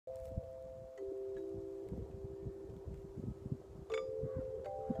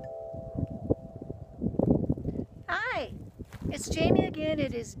It's Jamie again.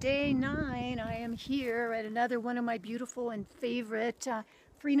 It is day 9. I am here at another one of my beautiful and favorite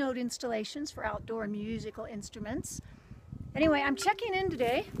free note installations for outdoor musical instruments. Anyway, I'm checking in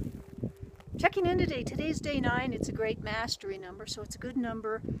today. Today's day 9. It's a great mastery number, so it's a good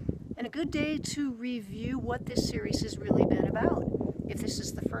number and a good day to review what this series has really been about. If this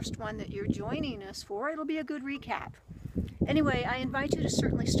is the first one that you're joining us for, it'll be a good recap. Anyway, I invite you to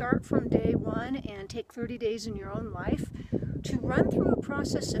certainly start from day 1 and take 30 days in your own life to run through a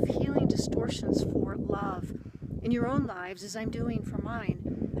process of healing distortions for love in your own lives, as I'm doing for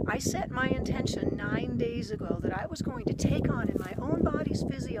mine. I set my intention 9 days ago that I was going to take on in my own body's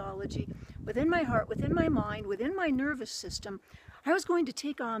physiology, within my heart, within my mind, within my nervous system, I was going to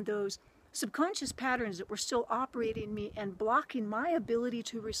take on those subconscious patterns that were still operating in me and blocking my ability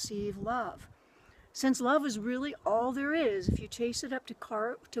to receive love. Since love is really all there is, if you chase it up to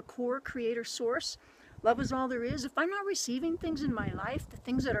core creator source, love is all there is. If I'm not receiving things in my life, the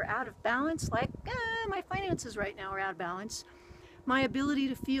things that are out of balance, like my finances right now are out of balance, my ability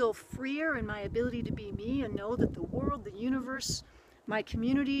to feel freer and my ability to be me and know that the world, the universe, my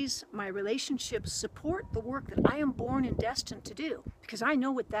communities, my relationships support the work that I am born and destined to do, because I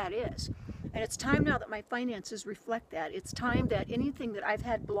know what that is. And it's time now that my finances reflect that. It's time that anything that I've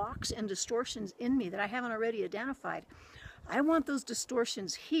had blocks and distortions in me that I haven't already identified, I want those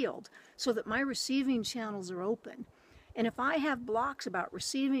distortions healed so that my receiving channels are open. And if I have blocks about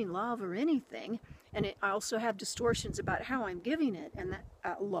receiving love or anything, and I also have distortions about how I'm giving it and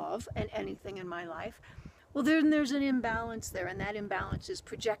that love and anything in my life, well, then there's an imbalance there, and that imbalance is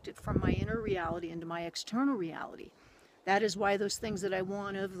projected from my inner reality into my external reality. That is why those things that I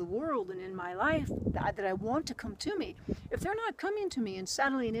want of the world and in my life, that I want to come to me, if they're not coming to me and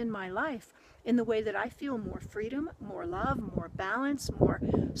settling in my life in the way that I feel more freedom, more love, more balance, more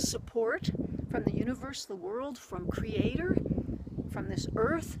support from the universe, the world, from Creator, from this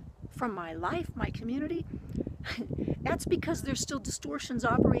earth, from my life, my community, that's because there's still distortions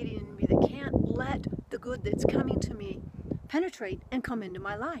operating in me that can't let the good that's coming to me penetrate and come into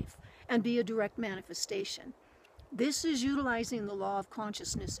my life and be a direct manifestation. This is utilizing the law of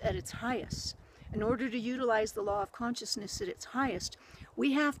consciousness at its highest. In order to utilize the law of consciousness at its highest,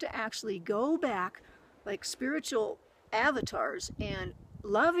 we have to actually go back like spiritual avatars and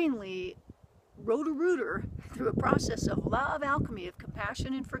lovingly rotor-rooter through a process of love, alchemy, of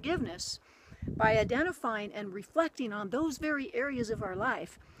compassion and forgiveness by identifying and reflecting on those very areas of our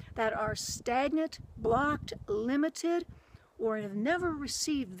life that are stagnant, blocked, limited, or have never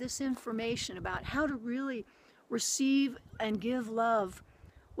received this information about how to really receive and give love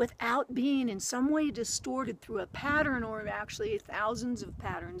without being in some way distorted through a pattern, or actually thousands of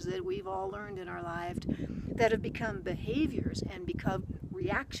patterns that we've all learned in our lives that have become behaviors and become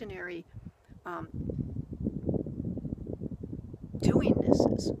reactionary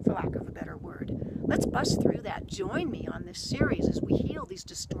doingnesses, for lack of a better word. Let's bust through that. Join me on this series as we heal these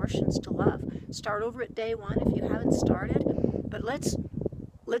distortions to love. Start over at day 1 if you haven't started, but let's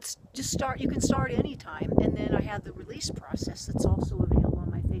just start. You can start anytime, and then I have the release process that's also available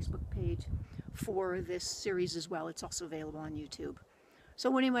on my Facebook page for this series as well. It's also available on YouTube.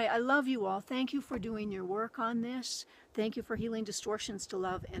 So anyway, I love you all. Thank you for doing your work on this. Thank you for healing distortions to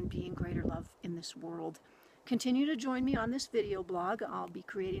love and being greater love in this world. Continue to join me on this video blog. I'll be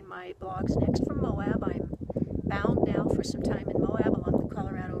creating my blogs next from Moab. I'm bound now for some time in Moab along the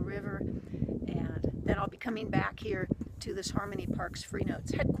Colorado River, and then I'll be coming back here to this Harmony Parks Free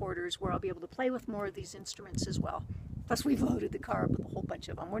Notes headquarters, where I'll be able to play with more of these instruments as well. Plus, we've loaded the car up with a whole bunch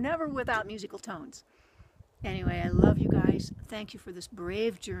of them. We're never without musical tones. Anyway, I love you guys. Thank you for this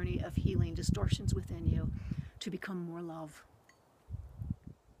brave journey of healing distortions within you to become more love.